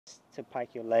to pike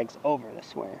your legs over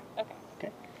this way. Okay.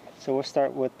 Okay. So we'll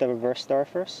start with the reverse star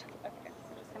first. Okay,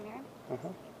 so just come here. Uh-huh.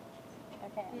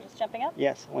 Okay, I'm just jumping up?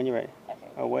 Yes, when you're ready. Okay.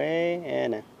 Away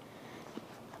and in.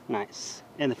 Nice.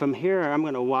 And from here, I'm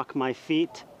going to walk my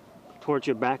feet towards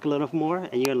your back a little more,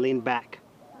 and you're going to lean back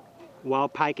while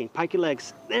piking. Pike your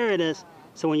legs. There it is.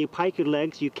 So when you pike your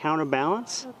legs, you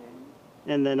counterbalance,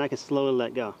 and then I can slowly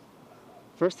let go.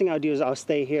 First thing I'll do is I'll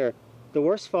stay here. The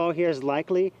worst fall here is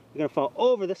likely you're going to fall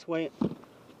over this way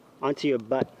onto your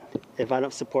butt if I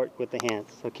don't support with the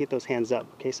hands. So keep those hands up.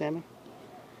 Okay, Sammy?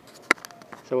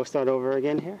 So we'll start over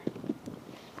again here.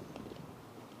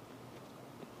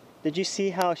 Did you see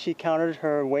how she countered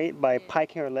her weight by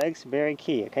piking her legs? Very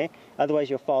key, okay? Otherwise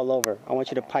you'll fall over. I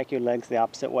want you to pike your legs the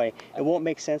opposite way. It won't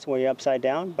make sense when you're upside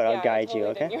down, but I'll guide you,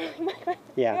 okay?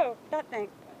 Yeah. Oh, that thing.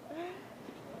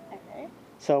 Okay.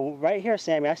 So right here,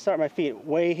 Sammy, I start my feet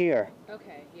way here.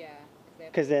 Okay, yeah.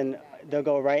 Because then they'll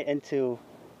go right into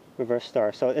reverse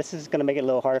star. So this is going to make it a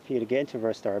little harder for you to get into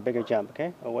reverse star. A bigger jump,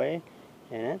 okay? Away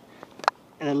and in.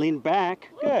 And then lean back.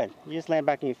 Good. You just land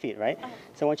back on your feet, right?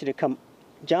 So I want you to come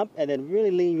jump and then really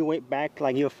lean your weight back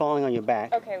like you're falling on your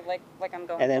back. Okay, like I'm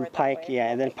going and then forward pike, that way. yeah,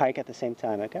 and then pike at the same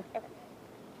time, okay? Okay.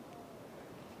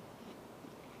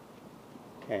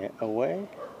 Okay, away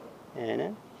and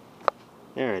in.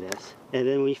 There it is. And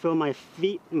then when you feel my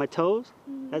feet, my toes,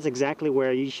 that's exactly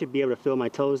where you should be able to feel my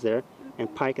toes there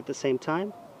and pike at the same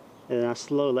time. And then I'll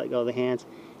slowly let go of the hands.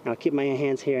 And I'll keep my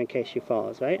hands here in case she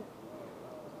falls, right?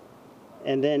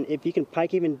 And then if you can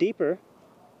pike even deeper,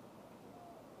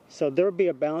 so there will be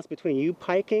a balance between you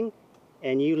piking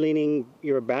and you leaning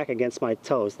your back against my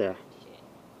toes there.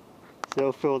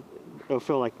 So it'll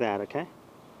feel like that, okay?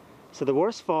 So the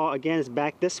worst fall, again, is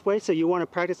back this way. So you want to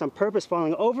practice on purpose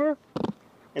falling over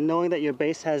and knowing that your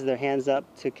base has their hands up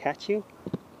to catch you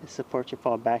and support your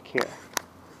fall back here.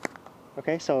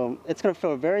 Okay, so it's going to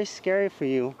feel very scary for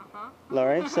you,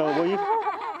 Lori. So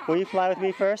will you fly with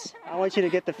me first? I want you to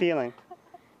get the feeling.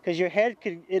 Because your head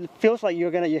it feels like your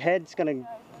head's gonna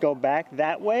go back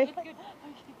that way,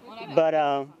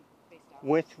 but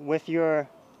with your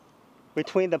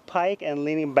between the pike and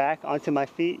leaning back onto my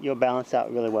feet, you'll balance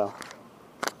out really well.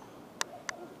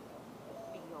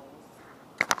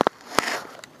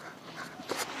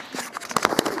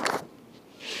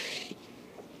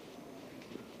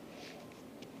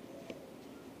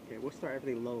 Okay, we'll start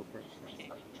everything low first.